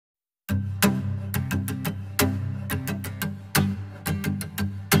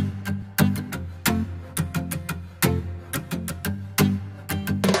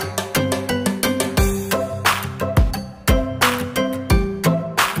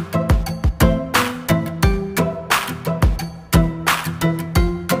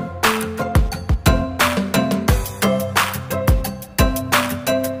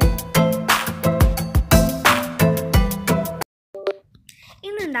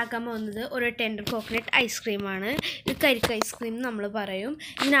ഉണ്ടാക്കാൻ പോകുന്നത് ഒരു ടെൻഡർ കോക്കനട്ട് ഐസ്ക്രീമാണ്. ഇത് കരിക്ക് ഐസ്ക്രീം നമ്മൾ പറയും.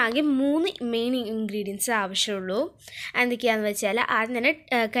 ഇതിനാകെ 3 മെയിൻ ഇൻഗ്രീഡിയൻസ് ആവശ്യമുള്ളൂ. എന്തൊക്കെയാണെന്ന് വെച്ചാൽ ആദ്യം തന്നെ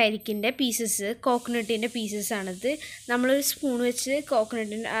കരിക്കിൻ്റെ പീസസ്, കോക്കനട്ടിൻ്റെ പീസസ്സാണിത്. നമ്മളൊരു സ്പൂൺ വെച്ച്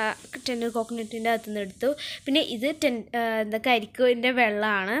ടെൻഡർ കോക്കനട്ടിൻ്റെ അകത്തുനിന്ന് എടുത്തു. പിന്നെ ഇത് കരിക്കിൻ്റെ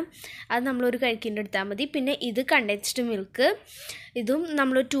വെള്ളമാണ്, അത് നമ്മളൊരു കരിക്കിൻ്റെ എടുത്താൽ മതി. പിന്നെ ഇത് കണ്ടൻസ്ഡ് മിൽക്ക്, ഇതും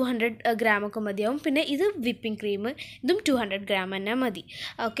നമ്മൾ 200 ഗ്രാമൊക്കെ മതിയാവും. പിന്നെ ഇത് വിപ്പിംഗ് ക്രീം, ഇതും 200 ഗ്രാം തന്നെ മതി.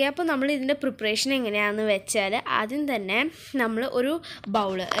 ഓക്കെ, അപ്പോൾ നമ്മൾ ഇതിൻ്റെ പ്രിപ്പറേഷൻ എങ്ങനെയാണെന്ന് വെച്ചാൽ ആദ്യം തന്നെ നമ്മൾ ഒരു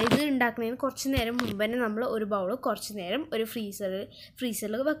ബൗള്, ഇത് ഉണ്ടാക്കുന്നതിന് കുറച്ച് നേരം മുമ്പ് തന്നെ നമ്മൾ ഒരു ബൗള് കുറച്ച് നേരം ഒരു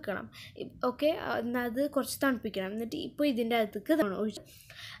ഫ്രീസറിൽ വെക്കണം. ഓക്കെ, അത് കുറച്ച് തണുപ്പിക്കണം. എന്നിട്ട് ഇപ്പോൾ ഇതിൻ്റെ അകത്തേക്ക് ഒഴിച്ച്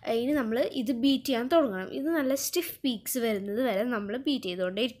ഇനി നമ്മൾ ഇത് ബീറ്റ് ചെയ്യാൻ തുടങ്ങണം. ഇത് നല്ല സ്റ്റിഫ് പീക്സ് വരുന്നത് വരെ നമ്മൾ ബീറ്റ്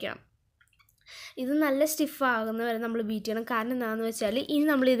ചെയ്തുകൊണ്ടേ ഇരിക്കണം. ഇത് നല്ല സ്റ്റിഫാകുന്ന വരെ നമ്മൾ ബീറ്റ് ചെയ്യണം. കാരണം എന്താണെന്ന് വെച്ചാൽ ഇനി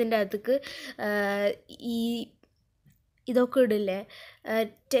നമ്മൾ ഇതിൻ്റെ അകത്തേക്ക് ഇതൊക്കെ ഇടില്ലേ,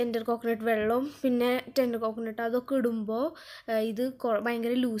 ടെൻഡർ കോക്കനട്ട് വെള്ളവും പിന്നെ ടെൻഡർ കോക്കനട്ട് അതൊക്കെ ഇടുമ്പോൾ ഇത്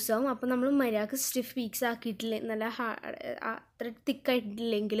ഭയങ്കര ലൂസാവും. അപ്പോൾ നമ്മൾ മര്യാദക്ക് സ്റ്റിഫ് പീക്സ് ആക്കിയിട്ടില്ല, നല്ല അത്ര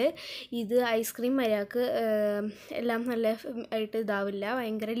തിക്കായിട്ടില്ലെങ്കിൽ ഇത് ഐസ്ക്രീം മര്യാദക്ക് എല്ലാം നല്ല ആയിട്ട് ഇതാവില്ല,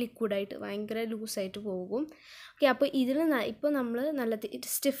 ഭയങ്കര ലിക്വിഡായിട്ട് ഭയങ്കര ലൂസായിട്ട് പോകും. ഓക്കെ, അപ്പോൾ ഇതിൽ ഇപ്പോൾ നമ്മൾ നല്ല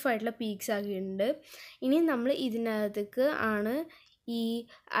സ്റ്റിഫായിട്ടുള്ള പീക്സ് ആക്കിയിട്ടുണ്ട്. ഇനി നമ്മൾ ഇതിനകത്തേക്ക് ആണ് ഈ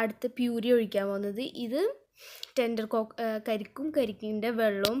അടുത്ത പ്യൂരി ഒഴിക്കാൻ പോകുന്നത്. ഇത് ടെൻഡർ കരിക്കിൻ്റെ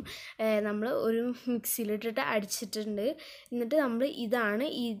വെള്ളവും നമ്മൾ ഒരു മിക്സിയിലിട്ടിട്ട് അടിച്ചിട്ടുണ്ട്. എന്നിട്ട് നമ്മൾ ഇതാണ്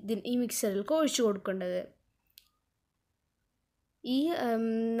ഈ മിക്സറിലേക്ക് ഒഴിച്ചു കൊടുക്കേണ്ടത്.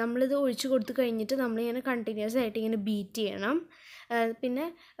 നമ്മളിത് ഒഴിച്ച് കൊടുത്തു കഴിഞ്ഞിട്ട് നമ്മളിങ്ങനെ കണ്ടിന്യൂസ് ആയിട്ട് ഇങ്ങനെ ബീറ്റ് ചെയ്യണം. പിന്നെ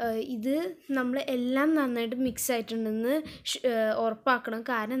ഇത് നമ്മൾ എല്ലാം നന്നായിട്ട് മിക്സ് ആയിട്ടുണ്ടെന്ന് ഉറപ്പാക്കണം.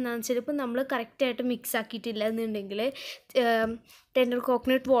 കാരണം എന്താണെന്ന് വെച്ചാൽ ഇപ്പോൾ നമ്മൾ കറക്റ്റായിട്ട് മിക്സ് ആക്കിയിട്ടില്ല എന്നുണ്ടെങ്കിൽ ടെൻഡർ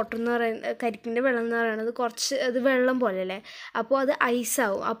കോക്കനട്ട് വാട്ടർ എന്ന് പറയുന്നത്, കരിക്കിൻ്റെ വെള്ളം എന്ന് പറയുന്നത് കുറച്ച് അത് വെള്ളം പോലെയല്ലേ, അപ്പോൾ അത്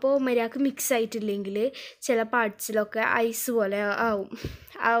ഐസാവും. അപ്പോൾ മര്യാദക്ക് മിക്സ് ആയിട്ടില്ലെങ്കിൽ ചില പാർട്സിലൊക്കെ ഐസ് പോലെ ആവും.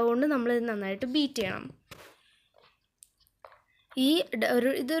 അതുകൊണ്ട് നമ്മളിത് നന്നായിട്ട് ബീറ്റ് ചെയ്യണം.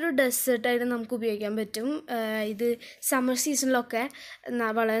 ഇതൊരു ഡെസേർട്ടായിട്ട് നമുക്ക് ഉപയോഗിക്കാൻ പറ്റും. ഇത് സമ്മർ സീസണിലൊക്കെ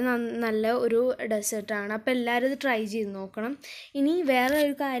വളരെ നല്ല ഒരു ഡെസേർട്ടാണ്. അപ്പോൾ എല്ലാവരും ഇത് ട്രൈ ചെയ്ത് നോക്കണം. ഇനി വേറെ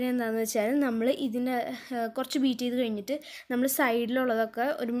ഒരു കാര്യം എന്താണെന്ന് വെച്ചാൽ നമ്മൾ ഇതിൻ്റെ കുറച്ച് ബീറ്റ് ചെയ്ത് കഴിഞ്ഞിട്ട് നമ്മൾ സൈഡിലുള്ളതൊക്കെ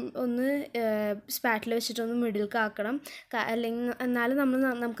ഒന്ന് സ്പാറ്റിൽ വെച്ചിട്ടൊന്ന് മിഡിലേക്ക് ആക്കണം. അല്ലെങ്കിൽ എന്നാലും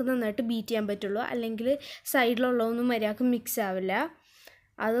നമുക്ക് നന്നായിട്ട് ബീറ്റ് ചെയ്യാൻ പറ്റുള്ളൂ. അല്ലെങ്കിൽ സൈഡിലുള്ളതൊന്നും മര്യാദക്ക് മിക്സ് ആവില്ല,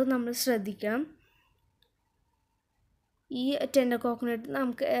 അത് നമ്മൾ ശ്രദ്ധിക്കണം. ഈ ടെൻഡർ കോക്കനട്ട്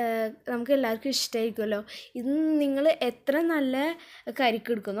നമുക്ക് എല്ലാവർക്കും ഇഷ്ടമായിരിക്കുമല്ലോ. ഇത് നിങ്ങൾ എത്ര നല്ല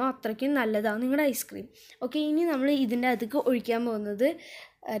കരിക്ക് എടുക്കുന്നോ അത്രയ്ക്കും നല്ലതാണ് നിങ്ങളുടെ ഐസ്ക്രീം. ഓക്കെ, ഇനി നമ്മൾ ഇതിൻ്റെ അകത്തേക്ക് ഒഴിക്കാൻ പോകുന്നത്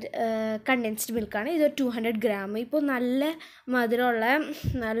കണ്ടൻസ്ഡ് മിൽക്കാണ്. ഇത് 200 ഗ്രാം. ഇപ്പോൾ നല്ല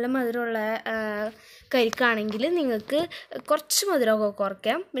മധുരമുള്ള കരിക്കാണെങ്കിൽ നിങ്ങൾക്ക് കുറച്ച് മധുരമൊക്കെ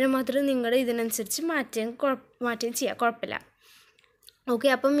കുറയ്ക്കാം. പിന്നെ മധുരം നിങ്ങൾ ഇതിനനുസരിച്ച് മാറ്റുകയും ചെയ്യാം, കുഴപ്പമില്ല. ഓക്കെ,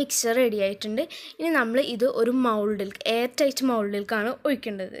 അപ്പം മിക്സ്ചർ റെഡി ആയിട്ടുണ്ട്. ഇനി നമ്മൾ ഇത് ഒരു എയർ ടൈറ്റ് മൗൾഡിലേക്കാണ്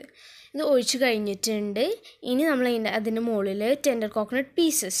ഒഴിക്കേണ്ടത്. ഇത് ഒഴിച്ച് കഴിഞ്ഞിട്ടുണ്ട്. ഇനി നമ്മൾ അതിൻ്റെ മുകളിൽ ടെൻഡർ കോക്കനട്ട്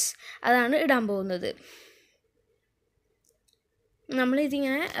പീസസ് അതാണ് ഇടാൻ പോകുന്നത്.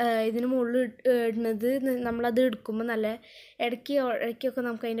 നമ്മളിതിങ്ങനെ ഇതിന് മുകളിൽ ഇടുന്നത്, നമ്മളത് എടുക്കുമ്പോൾ നല്ല ഇടയ്ക്കൊക്കെ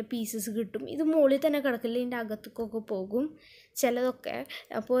നമുക്ക് അതിൻ്റെ പീസസ് കിട്ടും. ഇത് മുകളിൽ തന്നെ കിടക്കില്ല, ഇതിൻ്റെ അകത്തേക്കൊക്കെ പോകും ചിലതൊക്കെ.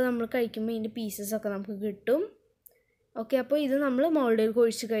 അപ്പോൾ നമ്മൾ കഴിക്കുമ്പോൾ ഇതിൻ്റെ പീസസൊക്കെ നമുക്ക് കിട്ടും. ഓക്കെ, അപ്പോൾ ഇത് നമ്മൾ മോൾഡിലേക്ക്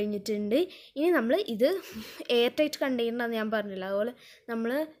ഒഴിച്ച് കഴിഞ്ഞിട്ടുണ്ട്. ഇനി നമ്മൾ ഇത് എയർ ടൈറ്റ് കണ്ടെയ്നറാണെന്ന് ഞാൻ പറഞ്ഞില്ല, അതുപോലെ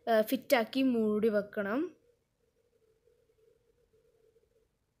നമ്മൾ ഫിറ്റാക്കി മൂടി വെക്കണം.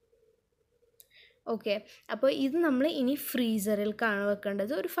 ഓക്കെ, അപ്പോൾ ഇത് നമ്മൾ ഇനി ഫ്രീസറിലേക്കാണ്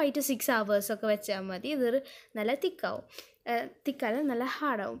വെക്കേണ്ടത്. ഒരു 5 to 6 hours ഒക്കെ വെച്ചാൽ മതി. ഇത് നല്ല തിക്കല്ല, നല്ല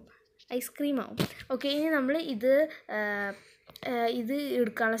ഹാർഡാവും, ഐസ്ക്രീം ആവും. ഓക്കെ, ഇനി നമ്മൾ ഇത്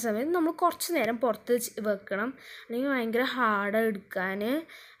എടുക്കാനുള്ള സമയത്ത് നമ്മൾ കുറച്ച് നേരം പുറത്ത് വെക്കണം, അല്ലെങ്കിൽ ഭയങ്കര ഹാർഡാണ് എടുക്കാൻ.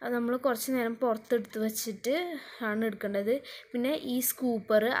 നമ്മൾ കുറച്ച് നേരം പുറത്തെടുത്ത് വെച്ചിട്ട് ആണ് എടുക്കേണ്ടത്. പിന്നെ ഈ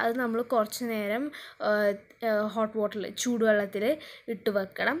സ്കൂപ്പർ അത് നമ്മൾ കുറച്ച് നേരം ഹോട്ട് വാട്ടറിൽ, ചൂടുവെള്ളത്തിൽ ഇട്ട്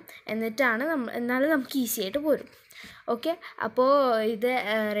വെക്കണം. എന്നാലും നമുക്ക് ഈസി ആയിട്ട് പോരും. ഓക്കെ, അപ്പോൾ ഇത്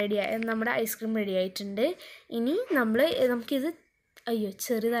നമ്മുടെ ഐസ്ക്രീം റെഡി ആയിട്ടുണ്ട്. ഇനി നമുക്കിത്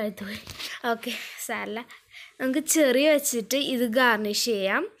ചെറുതായിട്ട് പോയി. ഓക്കെ, സാരല്ല, നമുക്ക് ചെറിയ വെച്ചിട്ട് ഇത് ഗാർണിഷ്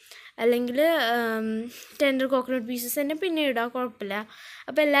ചെയ്യാം. അല്ലെങ്കിൽ ടെൻഡർ കോക്കനട്ട് പീസസ് തന്നെ പിന്നെ ഇടാം, കുഴപ്പമില്ല.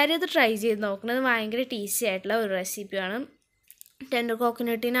 അപ്പോൾ എല്ലാവരും ഇത് ട്രൈ ചെയ്ത് നോക്കുന്നത് ഭയങ്കര ടേസ്റ്റി ആയിട്ടുള്ള ഒരു റെസിപ്പിയാണ്. ടെൻഡർ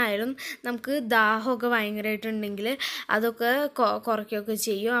കോക്കനട്ടിനായാലും നമുക്ക് ദാഹമൊക്കെ ഭയങ്കരമായിട്ടുണ്ടെങ്കിൽ അതൊക്കെ കുറയ്ക്കുകയൊക്കെ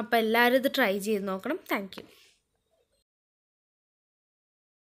ചെയ്യും. അപ്പോൾ എല്ലാവരും ഇത് ട്രൈ ചെയ്ത് നോക്കണം. Thank you.